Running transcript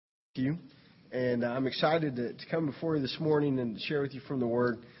You. And I'm excited to come before you this morning and share with you from the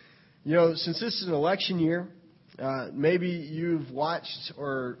Word. You know, since this is an election year, maybe you've watched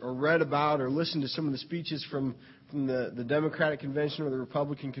or read about or listened to some of the speeches from the Democratic convention or the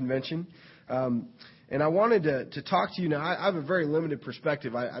Republican convention. And I wanted to talk to you now. I have a very limited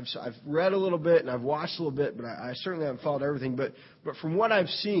perspective. I've read a little bit and I've watched a little bit, but I certainly haven't followed everything. But from what I've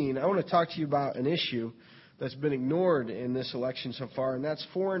seen, I want to talk to you about an issue that's been ignored in this election so far, and that's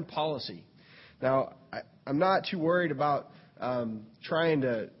foreign policy. Now, I'm not too worried about trying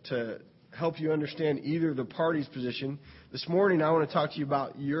to help you understand either the party's position. This morning, I want to talk to you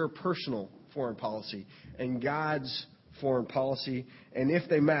about your personal foreign policy and God's foreign policy, and if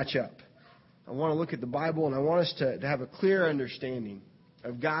they match up. I want to look at the Bible, and I want us to have a clear understanding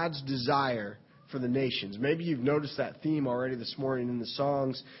of God's desire for the nations. Maybe you've noticed that theme already this morning in the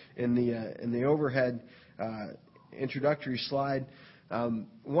songs, in the overhead introductory slide. I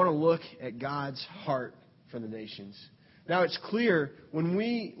want to look at God's heart for the nations. Now, it's clear when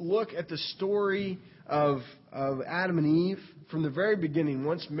we look at the story of Adam and Eve from the very beginning,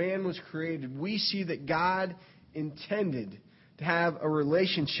 once man was created, we see that God intended to have a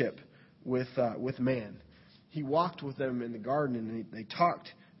relationship with man. He walked with them in the garden and they talked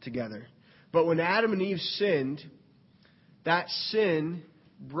together. But when Adam and Eve sinned, that sin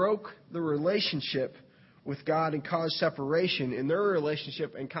broke the relationship with God and caused separation in their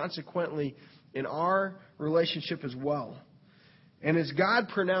relationship and consequently in our relationship as well. And as God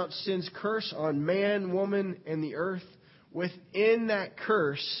pronounced sin's curse on man, woman, and the earth, within that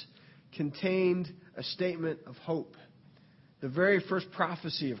curse contained a statement of hope. The very first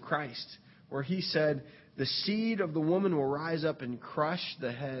prophecy of Christ, where he said, the seed of the woman will rise up and crush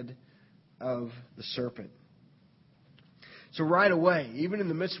the head of the serpent. So right away, even in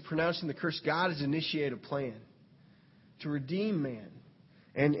the midst of pronouncing the curse, God has initiated a plan to redeem man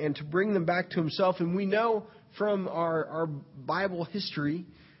and to bring them back to himself. And we know from our Bible history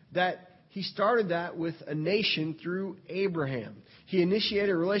that he started that with a nation through Abraham. He initiated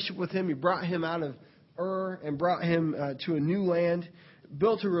a relationship with him. He brought him out of Ur and brought him to a new land,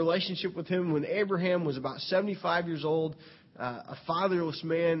 built a relationship with him when Abraham was about 75 years old, a fatherless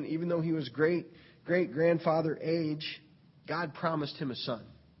man, even though he was great-grandfather age. God promised him a son.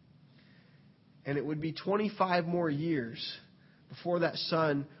 And it would be 25 more years before that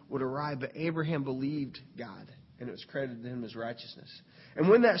son would arrive, but Abraham believed God, and it was credited to him as righteousness. And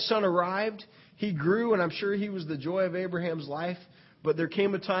when that son arrived, he grew, and I'm sure he was the joy of Abraham's life, but there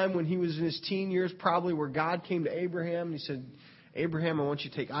came a time when he was in his teen years, probably, where God came to Abraham, and he said, Abraham, I want you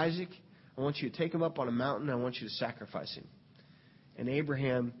to take Isaac, I want you to take him up on a mountain, I want you to sacrifice him. And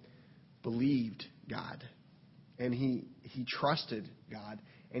Abraham believed God. And he trusted God.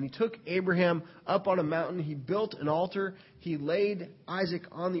 And he took Abraham up on a mountain. He built an altar. He laid Isaac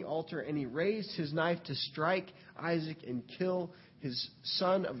on the altar. And he raised his knife to strike Isaac and kill his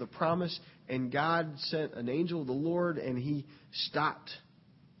son of the promise. And God sent an angel of the Lord and he stopped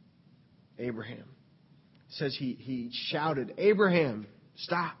Abraham. It says he shouted, Abraham,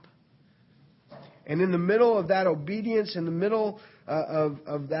 stop. And in the middle of that obedience, in the middle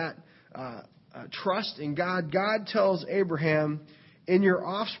of that trust in God, God tells Abraham, in your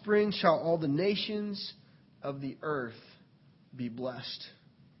offspring shall all the nations of the earth be blessed.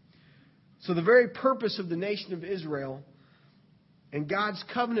 So the very purpose of the nation of Israel and God's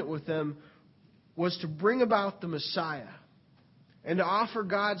covenant with them was to bring about the Messiah and to offer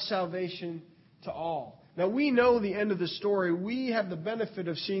God's salvation to all. Now, we know the end of the story. We have the benefit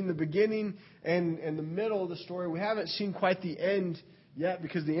of seeing the beginning and the middle of the story. We haven't seen quite the end yet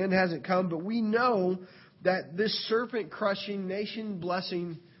because the end hasn't come. But we know that this serpent-crushing,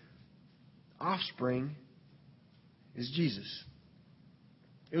 nation-blessing offspring is Jesus.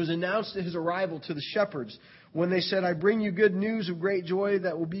 It was announced at his arrival to the shepherds when they said, I bring you good news of great joy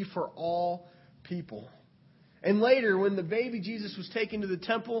that will be for all people. And later, when the baby Jesus was taken to the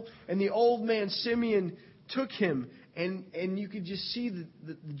temple and the old man Simeon took him, and you could just see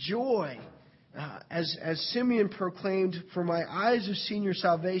the joy as Simeon proclaimed, for my eyes have seen your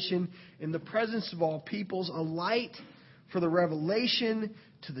salvation in the presence of all peoples, a light for the revelation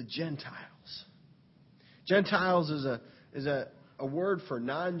to the Gentiles. Gentiles is a word for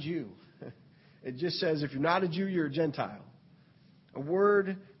non-Jew. It just says if you're not a Jew, you're a Gentile. A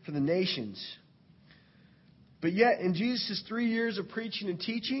word for the nations. But yet, in Jesus' 3 years of preaching and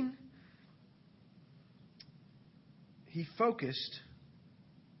teaching, he focused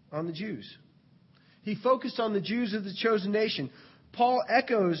on the Jews. He focused on the Jews of the chosen nation. Paul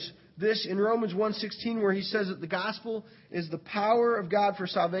echoes this in Romans 1:16, where he says that the gospel is the power of God for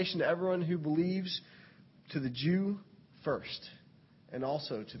salvation to everyone who believes, to the Jew first, and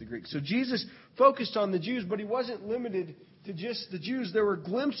also to the Greeks. So Jesus focused on the Jews, but he wasn't limited to just the Jews. There were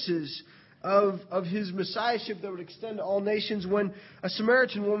glimpses of his messiahship that would extend to all nations when a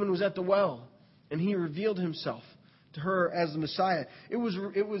Samaritan woman was at the well and he revealed himself to her as the Messiah. It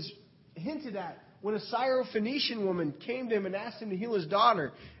was hinted at when a Syrophoenician woman came to him and asked him to heal his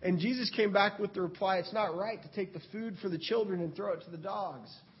daughter. And Jesus came back with the reply, it's not right to take the food for the children and throw it to the dogs.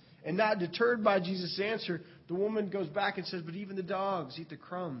 And not deterred by Jesus' answer, the woman goes back and says, but even the dogs eat the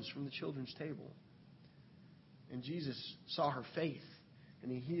crumbs from the children's table. And Jesus saw her faith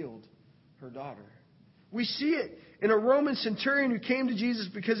and he healed her daughter. We see it in a Roman centurion who came to Jesus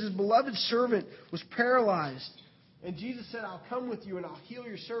because his beloved servant was paralyzed. And Jesus said, I'll come with you and I'll heal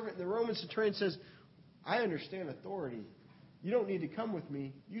your servant. And the Roman centurion says, I understand authority. You don't need to come with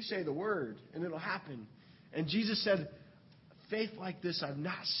me. You say the word and it'll happen. And Jesus said, faith like this I've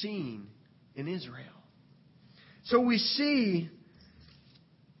not seen in Israel. So we see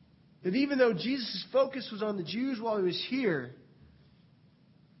that even though Jesus' focus was on the Jews while he was here,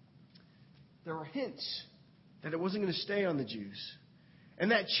 there were hints that it wasn't going to stay on the Jews. And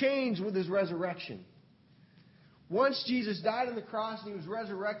that changed with his resurrection. Once Jesus died on the cross and he was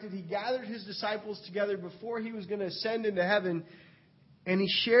resurrected, he gathered his disciples together before he was going to ascend into heaven, and he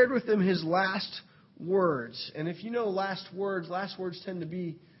shared with them his last words. And if you know last words tend to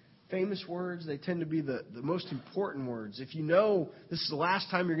be famous words. They tend to be the most important words. If you know this is the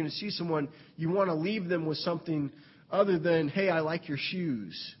last time you're going to see someone, you want to leave them with something other than, hey, I like your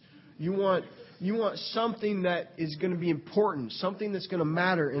shoes. You want something that is going to be important, something that's going to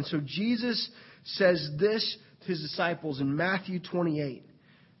matter. And so Jesus says this to his disciples in Matthew 28,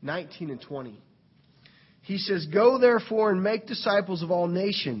 19 and 20. He says, go therefore and make disciples of all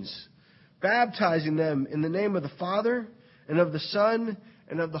nations, baptizing them in the name of the Father and of the Son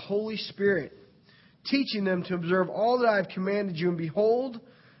and of the Holy Spirit, teaching them to observe all that I have commanded you. And behold,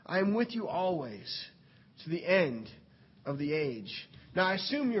 I am with you always to the end of the age. Now, I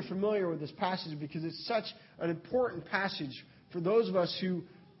assume you're familiar with this passage because it's such an important passage for those of us who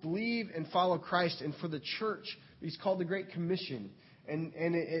believe and follow Christ, and for the church. It's called the Great Commission. And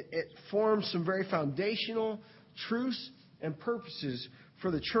it forms some very foundational truths and purposes for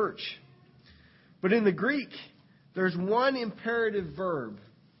the church. But in the Greek, there's one imperative verb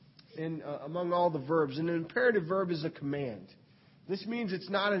among all the verbs. And an imperative verb is a command. This means it's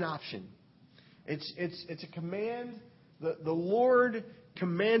not an option. It's a command. The Lord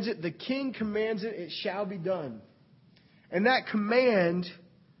commands it. The King commands it. It shall be done. And that command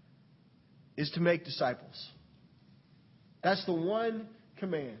is to make disciples. That's the one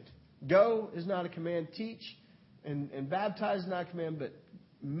command. Go is not a command. Teach and baptize is not a command, but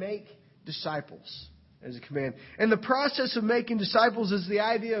make disciples is a command. And the process of making disciples is the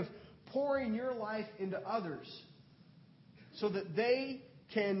idea of pouring your life into others so that they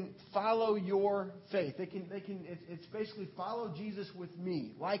can follow your faith. It's basically follow Jesus with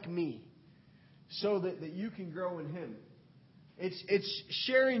me, like me, so that you can grow in Him. It's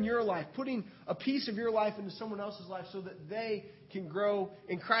sharing your life, putting a piece of your life into someone else's life so that they can grow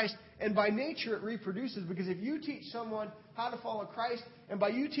in Christ. And by nature, it reproduces, because if you teach someone how to follow Christ, and by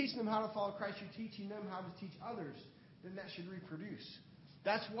you teaching them how to follow Christ, you're teaching them how to teach others, then that should reproduce.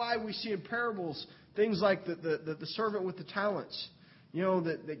 That's why we see in parables things like the servant with the talents. You know,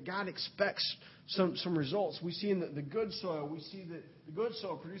 that God expects some results. We see in the good soil, we see that the good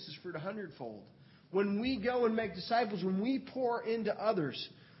soil produces fruit 100-fold. When we go and make disciples, when we pour into others,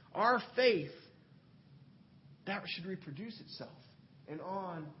 our faith, that should reproduce itself. And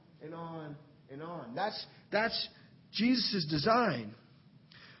on and on and on. That's Jesus' design.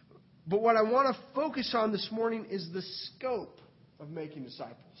 But what I want to focus on this morning is the scope of making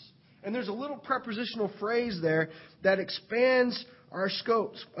disciples. And there's a little prepositional phrase there that expands our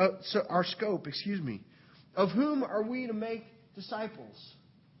scope. Of whom are we to make disciples?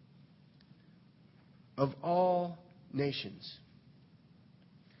 Of all nations.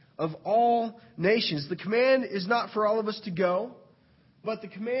 Of all nations. The command is not for all of us to go, but the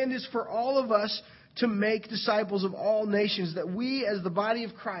command is for all of us to make disciples of all nations, that we as the body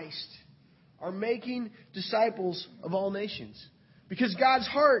of Christ are making disciples of all nations. Because God's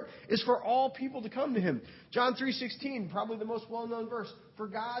heart is for all people to come to Him. John 3:16, probably the most well-known verse. For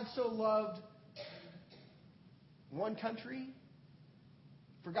God so loved one country.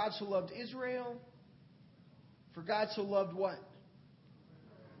 For God so loved Israel. For God so loved what?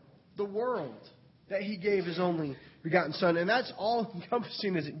 The world, that He gave His only begotten Son. And that's all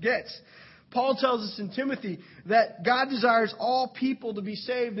encompassing as it gets. Paul tells us in Timothy that God desires all people to be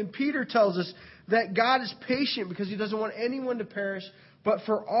saved. And Peter tells us that God is patient because He doesn't want anyone to perish, but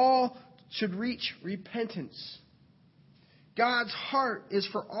for all should reach repentance. God's heart is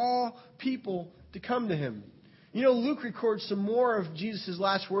for all people to come to Him. You know, Luke records some more of Jesus'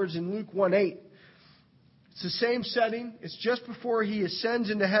 last words in Luke 1:8. It's the same setting. It's just before He ascends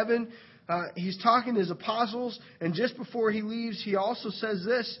into heaven. He's talking to His apostles, and just before He leaves, He also says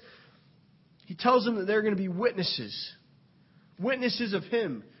this. He tells them that they're going to be witnesses. Witnesses of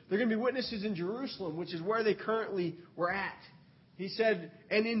Him. They're going to be witnesses in Jerusalem, which is where they currently were at. He said,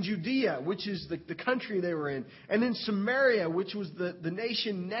 and in Judea, which is the country they were in, and in Samaria, which was the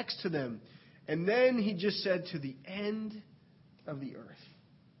nation next to them. And then He just said, to the end of the earth.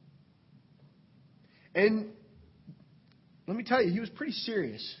 And let me tell you, He was pretty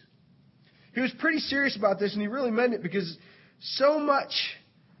serious. He was pretty serious about this, and He really meant it, because so much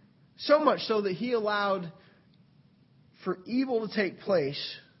so that He allowed for evil to take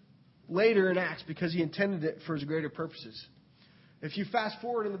place later in Acts, because He intended it for His greater purposes. If you fast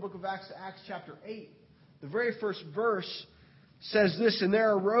forward in the book of Acts to Acts chapter 8, the very first verse says this, and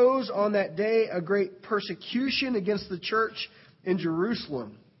there arose on that day a great persecution against the church in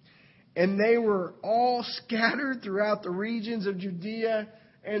Jerusalem. And they were all scattered throughout the regions of Judea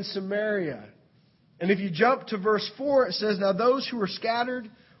and Samaria. And if you jump to verse 4, it says, now those who were scattered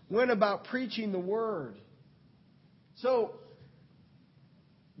went about preaching the word. So,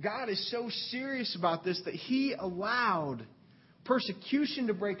 God is so serious about this that He allowed persecution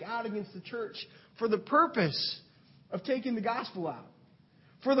to break out against the church for the purpose of taking the gospel out,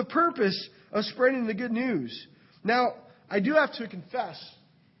 for the purpose of spreading the good news. Now, I do have to confess,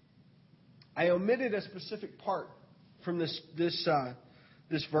 I omitted a specific part from this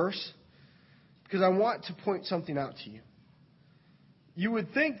verse because I want to point something out to you. You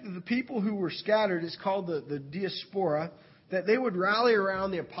would think that the people who were scattered, it's called the diaspora, that they would rally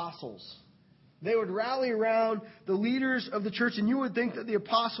around the apostles. They would rally around the leaders of the church, and you would think that the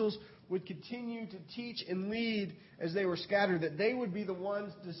apostles would continue to teach and lead as they were scattered, that they would be the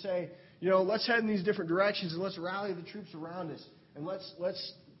ones to say, let's head in these different directions and let's rally the troops around us, and let's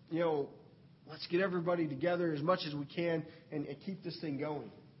get everybody together as much as we can and keep this thing going.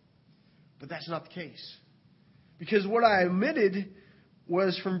 But that's not the case. Because what I omitted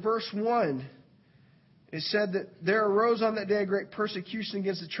was from verse 1. It said that there arose on that day a great persecution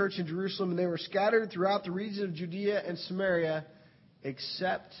against the church in Jerusalem, and they were scattered throughout the region of Judea and Samaria,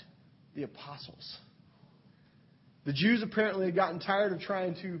 except the apostles. The Jews apparently had gotten tired of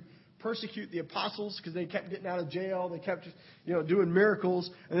trying to persecute the apostles because they kept getting out of jail. They kept doing miracles.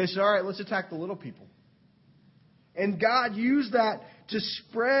 And they said, all right, let's attack the little people. And God used that to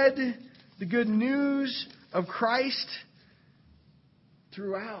spread the good news of Christ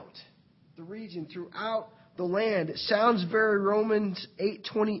throughout the region, throughout the land. It sounds very Romans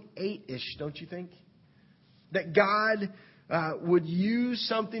 8:28-ish, don't you think? That God would use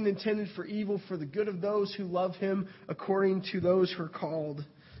something intended for evil for the good of those who love Him, according to those who are called,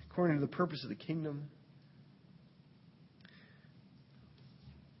 according to the purpose of the kingdom.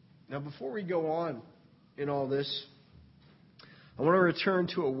 Now, before we go on in all this, I want to return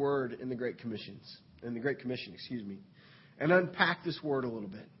to a word in the Great Commission, and unpack this word a little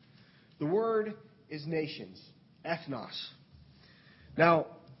bit. The word is nations, ethnos. Now,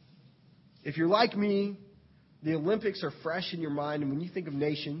 if you're like me, the Olympics are fresh in your mind, and when you think of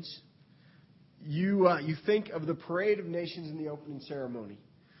nations, you think of the Parade of Nations in the opening ceremony.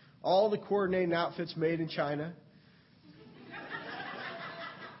 All the coordinating outfits made in China,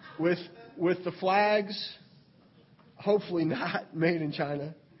 with the flags, hopefully not made in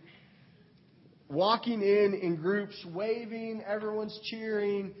China, walking in groups, waving, everyone's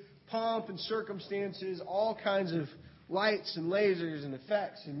cheering, pomp and circumstances, all kinds of lights and lasers and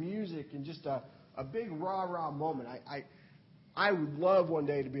effects and music, and just a big rah-rah moment. I would love one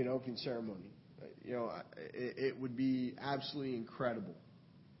day to be an opening ceremony. It would be absolutely incredible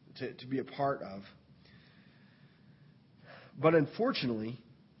to be a part of. But unfortunately,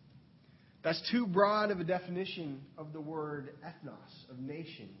 that's too broad of a definition of the word ethnos, of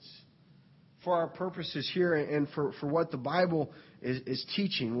nations, for our purposes here and for what the Bible is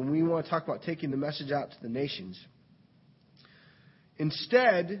teaching when we want to talk about taking the message out to the nations.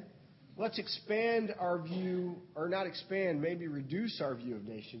 Instead, let's expand our view, or not expand, maybe reduce our view of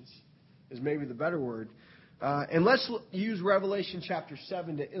nations, is maybe the better word. And let's use Revelation chapter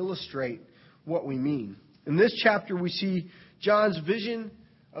 7 to illustrate what we mean. In this chapter, we see John's vision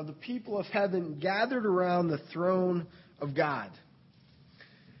of the people of heaven gathered around the throne of God.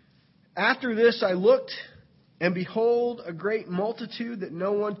 After this I looked, and behold, a great multitude that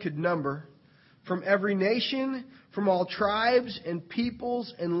no one could number, from every nation, from all tribes and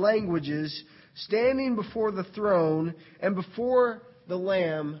peoples and languages, standing before the throne and before the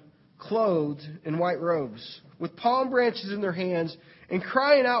Lamb, clothed in white robes, with palm branches in their hands and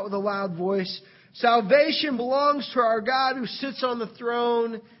crying out with a loud voice, "Salvation belongs to our God who sits on the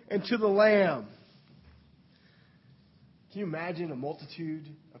throne and to the Lamb." Can you imagine a multitude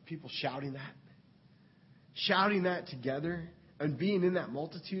of people shouting that? Shouting that together and being in that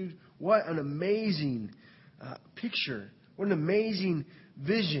multitude? What an amazing picture. What an amazing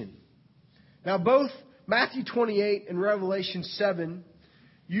vision. Now, both Matthew 28 and Revelation 7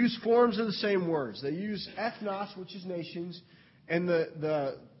 use forms of the same words. They use ethnos, which is nations, and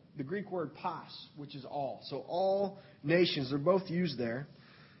the Greek word pas, which is all. So all nations, they're both used there.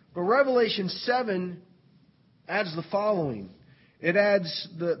 But Revelation 7 adds the following. It adds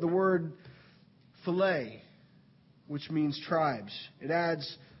the word phile, which means tribes. It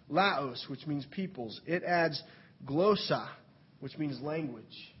adds laos, which means peoples. It adds glossa, which means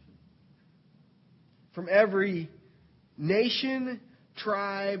language. From every nation,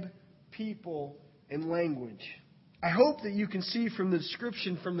 tribe, people, and language. I hope that you can see from the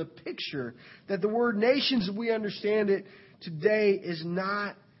description, from the picture, that the word nations, as we understand it today, is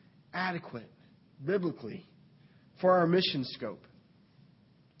not adequate biblically for our mission scope.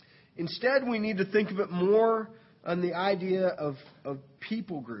 Instead, we need to think of it more on the idea of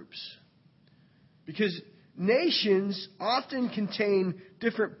people groups. Because nations often contain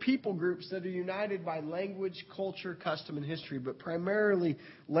different people groups that are united by language, culture, custom, and history, but primarily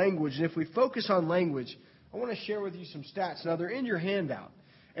language. And if we focus on language, I want to share with you some stats. Now, they're in your handout.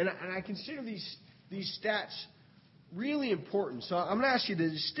 And I consider these stats really important. So I'm going to ask you to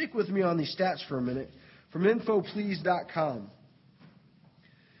just stick with me on these stats for a minute from infoplease.com.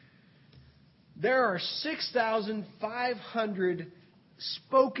 There are 6,500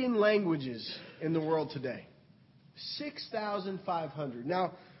 spoken languages in the world today. 6,500.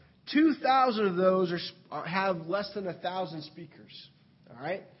 Now, 2,000 of those have less than 1,000 speakers. All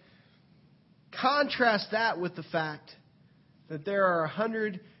right? Contrast that with the fact that there are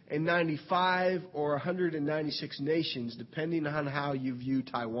 195 or 196 nations, depending on how you view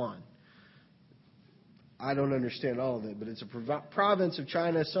Taiwan. I don't understand all of it, but it's a province of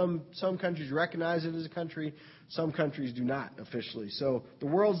China. Some countries recognize it as a country. Some countries do not officially. So the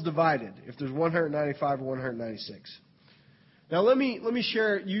world's divided if there's 195 or 196. Now let me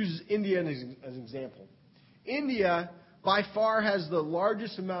use India as an example. India by far has the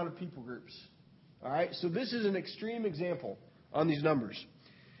largest amount of people groups. All right, so this is an extreme example on these numbers.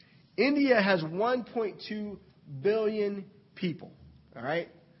 India has 1.2 billion people. All right.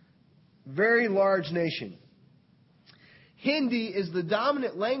 Very large nation. Hindi is the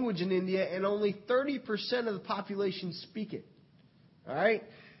dominant language in India, and only 30% of the population speak it. All right?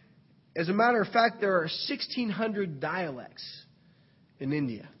 As a matter of fact, there are 1,600 dialects in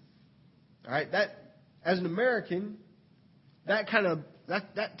India. All right? That, as an American, that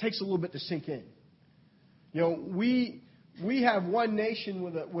takes a little bit to sink in. You know, we have one nation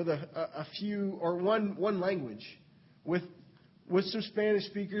with a few, or one language with some Spanish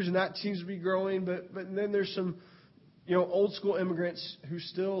speakers, and that seems to be growing. But then there's some, old school immigrants who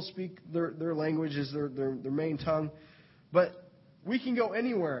still speak their language as their main tongue. But we can go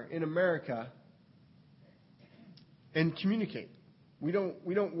anywhere in America and communicate. We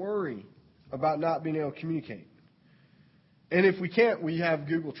don't worry about not being able to communicate. And if we can't, we have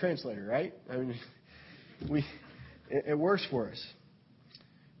Google Translator, right? I mean, it works for us.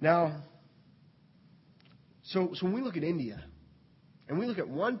 Now, so when we look at India, and we look at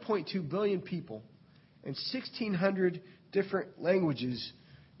 1.2 billion people and 1,600 different languages,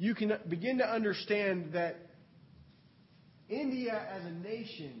 you can begin to understand that India as a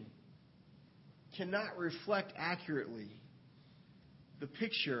nation cannot reflect accurately the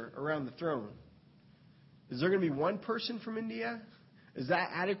picture around the throne. Is there going to be one person from India? Does that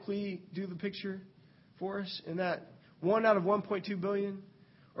adequately do the picture for us in that 1 out of 1.2 billion?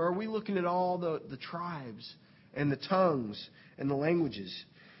 Or are we looking at all the tribes and the tongues and the languages?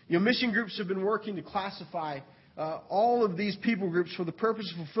 Mission groups have been working to classify all of these people groups for the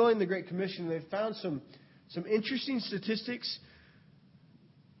purpose of fulfilling the Great Commission. They've found some interesting statistics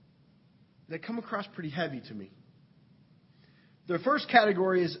that come across pretty heavy to me. The first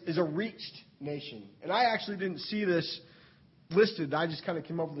category is a reached nation. And I actually didn't see this listed. I just kind of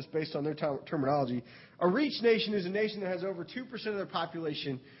came up with this based on their terminology. A reached nation is a nation that has over 2% of their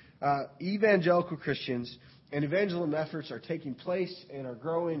population evangelical Christians, and evangelism efforts are taking place and are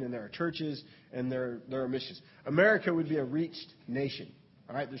growing, and there are churches and there are missions. America would be a reached nation.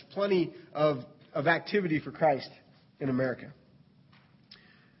 All right, there's plenty of activity for Christ in America.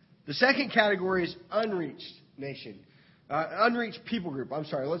 The second category is unreached nation. Unreached people group. I'm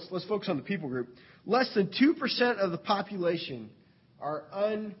sorry. Let's focus on the people group. Less than 2% of the population are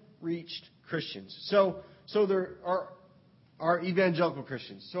unreached Christians. So So there are evangelical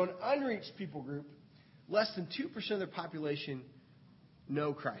Christians. So an unreached people group, less than 2% of their population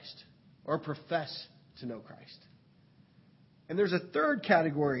know Christ or profess to know Christ. And there's a third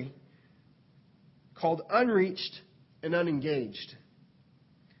category called unreached and unengaged.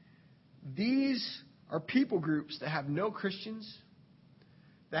 These are people groups that have no Christians,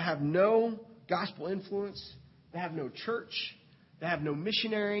 that have no gospel influence, that have no church, that have no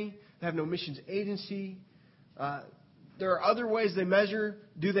missionary, that have no missions agency. There are other ways they measure.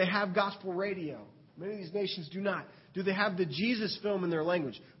 Do they have gospel radio? Many of these nations do not. Do they have the Jesus film in their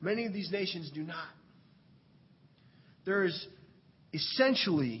language? Many of these nations do not. There is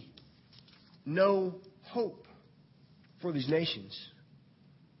essentially no hope for these nations.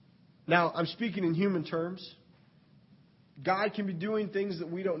 Now, I'm speaking in human terms. God can be doing things that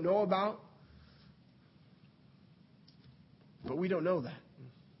we don't know about, but we don't know that.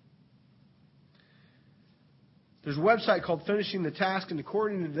 There's a website called Finishing the Task, and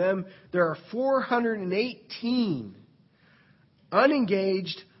according to them, there are 418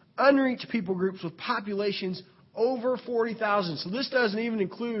 unengaged, unreached people groups with populations over 40,000. So this doesn't even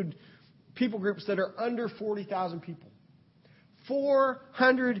include people groups that are under 40,000 people.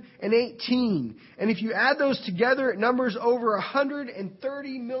 418. And if you add those together, it numbers over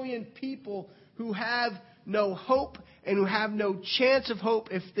 130 million people who have no hope and who have no chance of hope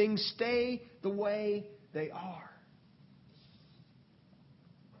if things stay the way they are.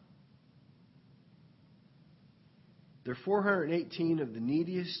 They're 418 of the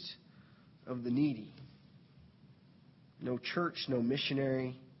neediest of the needy. No church, no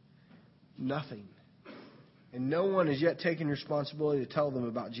missionary, nothing. And no one has yet taken responsibility to tell them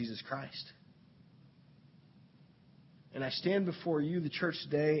about Jesus Christ. And I stand before you, the church,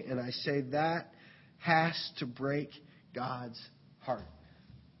 today, and I say that has to break God's heart.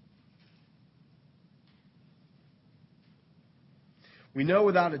 We know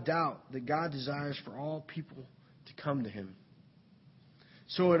without a doubt that God desires for all people to come to Him.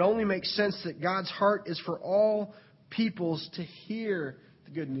 So it only makes sense that God's heart is for all peoples to hear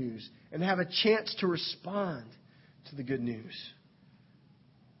the good news and have a chance to respond to the good news.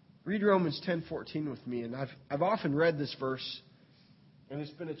 Read Romans 10:14 with me, and I've often read this verse, and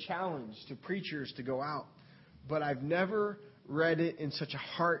it's been a challenge to preachers to go out, but I've never read it in such a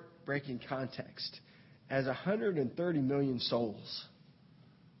heartbreaking context as 130 million souls.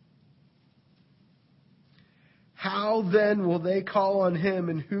 How then will they call on Him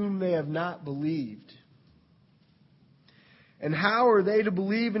in whom they have not believed? And how are they to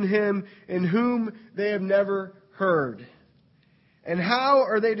believe in Him in whom they have never heard? And how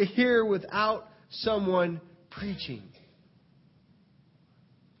are they to hear without someone preaching?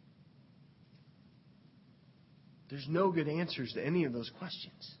 There's no good answers to any of those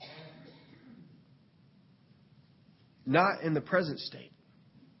questions. Not in the present state.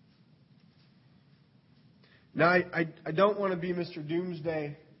 Now, I don't want to be Mr.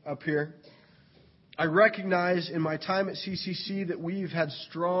 Doomsday up here. I recognize in my time at CCC that we've had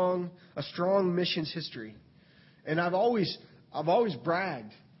a strong missions history. And I've always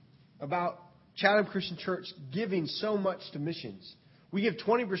bragged about Chatham Christian Church giving so much to missions. We give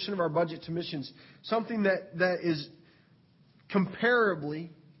 20% of our budget to missions, something that is comparably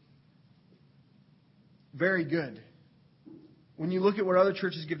very good when you look at what other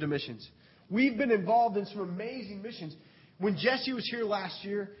churches give to missions. We've been involved in some amazing missions. When Jesse was here last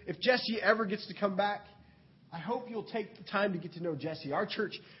year, if Jesse ever gets to come back, I hope you'll take the time to get to know Jesse. Our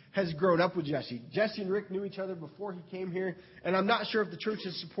church has grown up with Jesse. Jesse and Rick knew each other before he came here. And I'm not sure if the church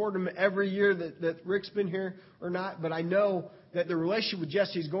has supported him every year that Rick's been here or not. But I know that the relationship with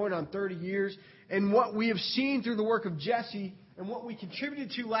Jesse is going on 30 years. And what we have seen through the work of Jesse and what we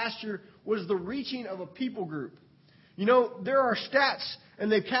contributed to last year was the reaching of a people group. You know, there are stats, and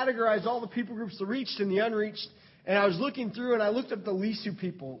they've categorized all the people groups, the reached and the unreached. And I was looking through, and I looked up the Lisu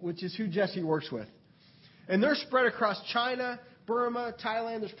people, which is who Jesse works with. And they're spread across China, Burma,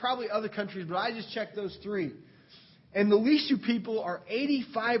 Thailand. There's probably other countries, but I just checked those three. And the Lisu people are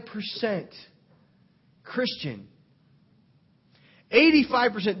 85% Christian.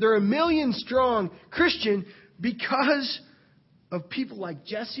 85%. They're 1 million strong Christian because of people like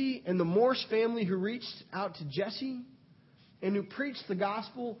Jesse and the Morse family who reached out to Jesse and who preached the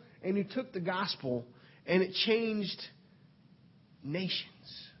gospel and who took the gospel and it changed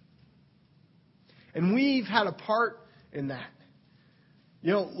nations. And we've had a part in that.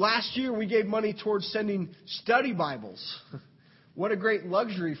 You know, last year we gave money towards sending study Bibles. What a great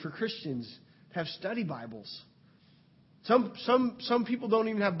luxury for Christians to have study Bibles. Some people don't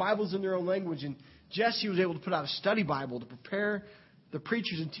even have Bibles in their own language, and Jesse was able to put out a study Bible to prepare the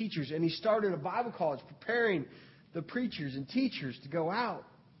preachers and teachers. And he started a Bible college preparing the preachers and teachers to go out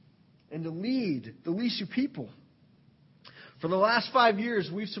and to lead the Lisu people. For the last 5 years,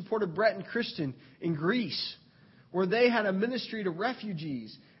 we've supported Brett and Kristen in Greece, where they had a ministry to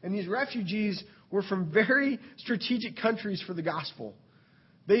refugees. And these refugees were from very strategic countries for the gospel.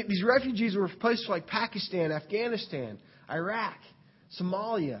 These refugees were from places like Pakistan, Afghanistan, Iraq,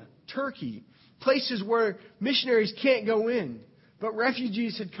 Somalia, Turkey, places where missionaries can't go in. But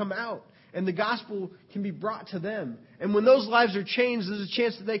refugees had come out, and the gospel can be brought to them. And when those lives are changed, there's a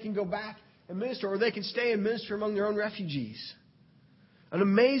chance that they can go back and minister, or they can stay and minister among their own refugees. An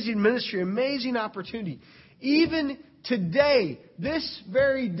amazing ministry, amazing opportunity. Even today, this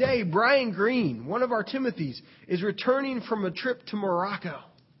very day, Brian Green, one of our Timothys, is returning from a trip to Morocco.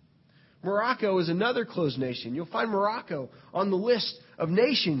 Morocco is another closed nation. You'll find Morocco on the list of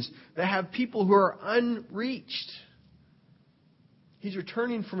nations that have people who are unreached. He's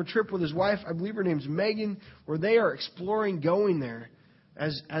returning from a trip with his wife, I believe her name's Megan, where they are exploring going there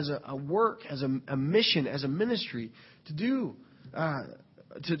as a work, as a mission, as a ministry to do,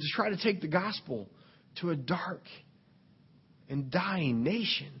 to try to take the gospel to a dark and dying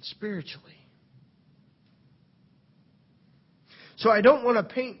nation spiritually. So I don't want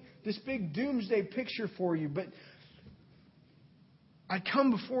to paint this big doomsday picture for you, but I come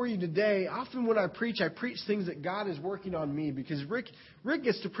before you today. Often when I preach things that God is working on me, because Rick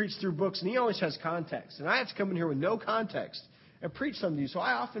gets to preach through books, and he always has context. And I have to come in here with no context and preach something to you. So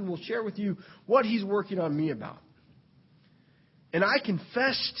I often will share with you what he's working on me about. And I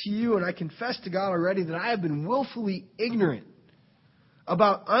confess to you, and I confess to God already, that I have been willfully ignorant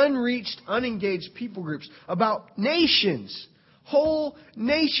about unreached, unengaged people groups, about nations, whole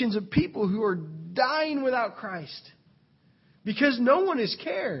nations of people who are dying without Christ. Because no one has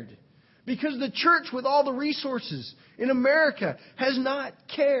cared. Because the church with all the resources in America has not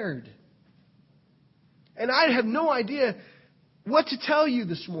cared. And I have no idea what to tell you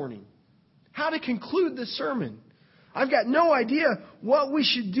this morning. How to conclude this sermon. I've got no idea what we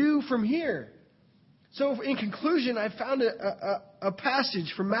should do from here. So in conclusion, I found a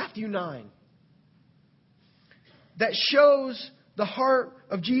passage from Matthew 9 that shows the heart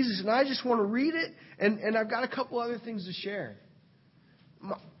of Jesus. And I just want to read it, and I've got a couple other things to share.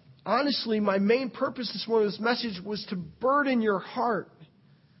 Honestly, my main purpose this morning, this message, was to burden your heart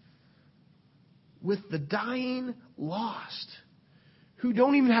with the dying lost who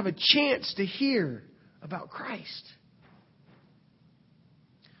don't even have a chance to hear about Christ,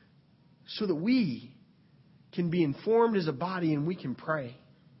 so that we can be informed as a body and we can pray.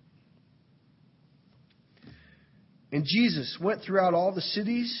 And Jesus went throughout all the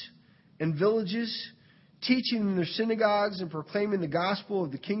cities and villages, teaching in their synagogues and proclaiming the gospel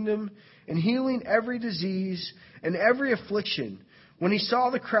of the kingdom and healing every disease and every affliction. When he saw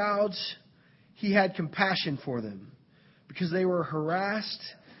the crowds, he had compassion for them, because they were harassed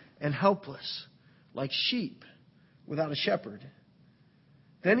and helpless, like sheep without a shepherd.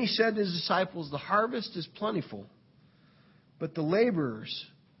 Then he said to his disciples, "The harvest is plentiful, but the laborers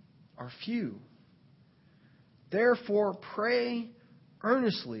are few. Therefore, pray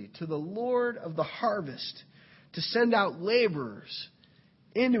earnestly to the Lord of the harvest to send out laborers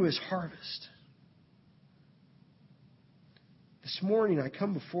into his harvest." This morning I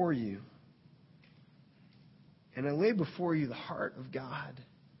come before you, and I lay before you the heart of God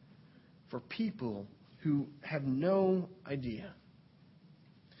for people who have no idea.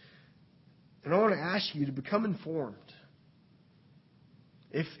 And I want to ask you to become informed.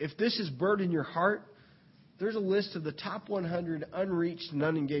 If this has burdened your heart, there's a list of the top 100 unreached and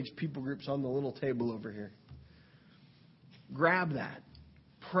unengaged people groups on the little table over here. Grab that.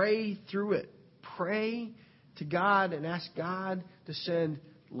 Pray through it. Pray to God and ask God to send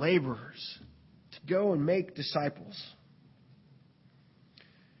laborers to go and make disciples.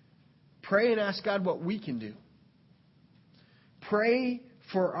 Pray and ask God what we can do. Pray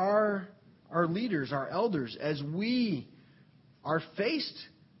for our leaders, our elders, as we are faced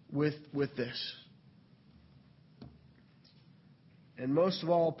with this. And most of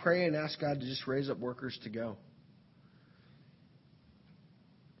all, pray and ask God to just raise up workers to go.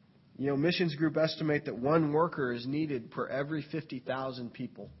 You know, Missions Group estimate that one worker is needed per every 50,000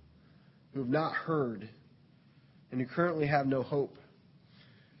 people who have not heard and who currently have no hope.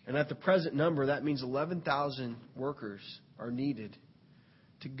 And at the present number, that means 11,000 workers are needed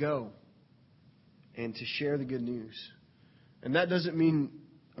to go and to share the good news. And that doesn't mean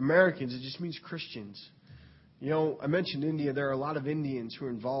Americans, it just means Christians. You know, I mentioned India. There are a lot of Indians who are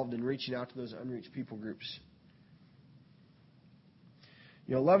involved in reaching out to those unreached people groups.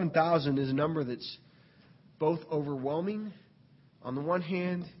 You know, 11,000 is a number that's both overwhelming on the one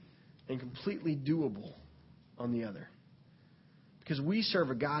hand and completely doable on the other. Because we serve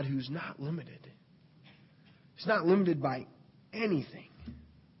a God who's not limited. He's not limited by anything.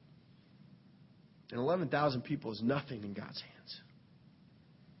 And 11,000 people is nothing in God's hands.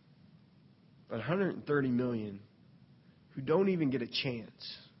 But 130 million who don't even get a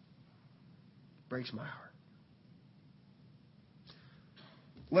chance breaks my heart.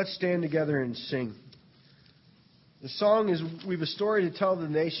 Let's stand together and sing. The song is, we've a story to tell the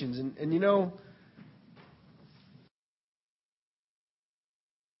nations. And you know,